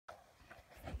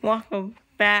welcome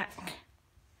back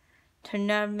to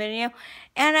another video.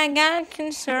 And I got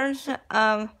concerns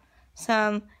of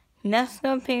some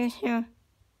Nesco Pikachu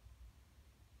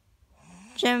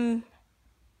gym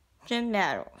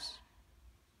battles.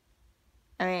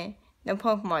 I mean, the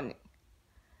Pokemon.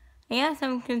 I got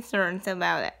some concerns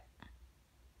about it.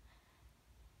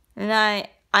 And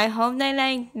I hope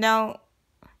they don't,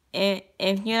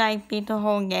 if you beat the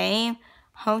whole game,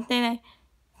 hope they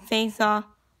face off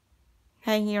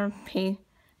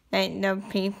the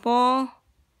people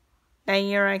that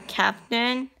you're a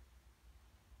captain.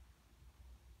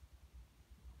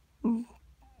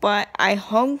 But I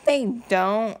hope they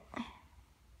don't.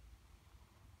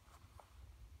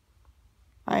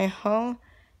 I hope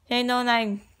they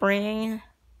don't bring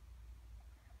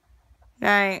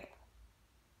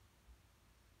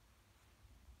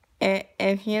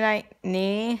if you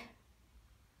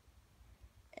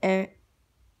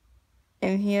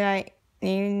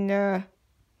need the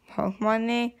Pokemon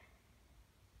League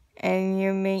and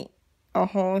you make a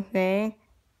whole thing,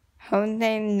 hope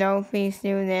they know face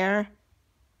you there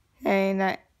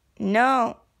saying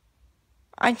no,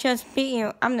 I just beat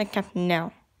you, I'm the captain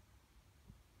now.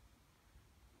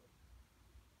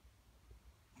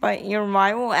 But your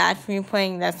rival actually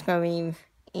playing Let's Go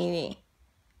Eevee.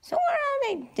 So what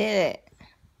they did it?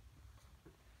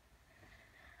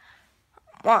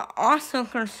 What also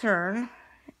concerned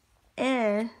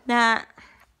is that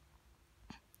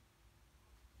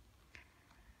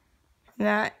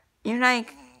you're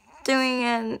doing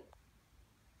it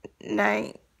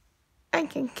like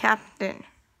a captain.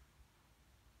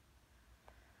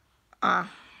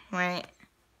 Right.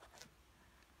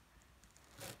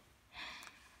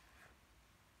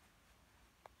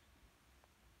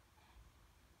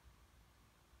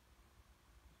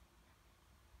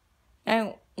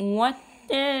 And what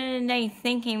are they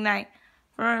thinking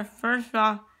for first of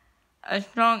all, a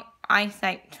strong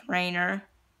eyesight trainer?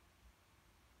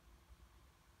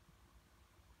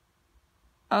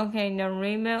 Okay, the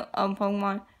reboot of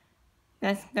Pokemon.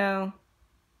 Let's go.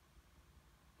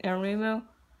 The reboot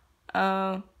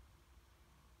of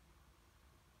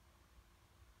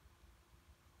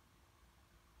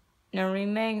the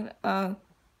remake of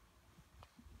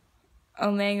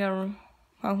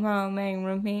Pokemon Omega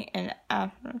Ruby and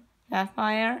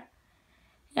Sapphire.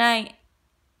 And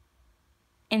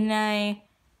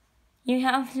you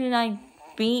have to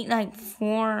beat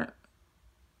four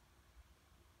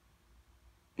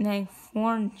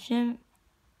gym,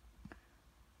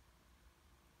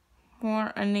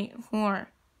 four Elite Four.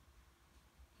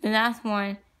 The last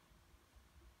one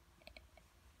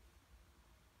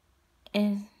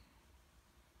is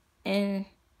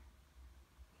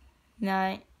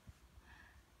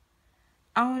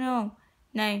I don't know,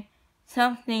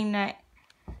 something that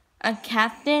a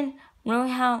captain really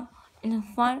help in the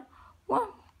fight.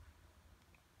 What?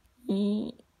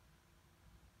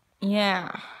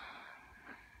 Yeah.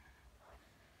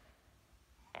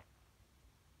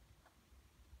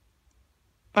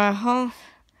 I hope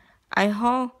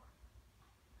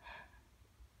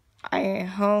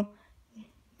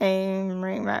they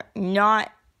bring back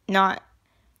not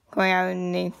going out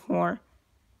in the 4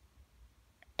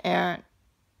 and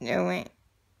doing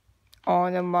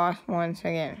all the boss once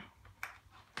again.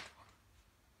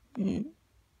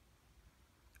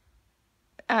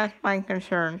 That's my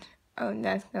concerns. Oh,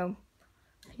 that's no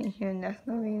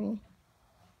Baby.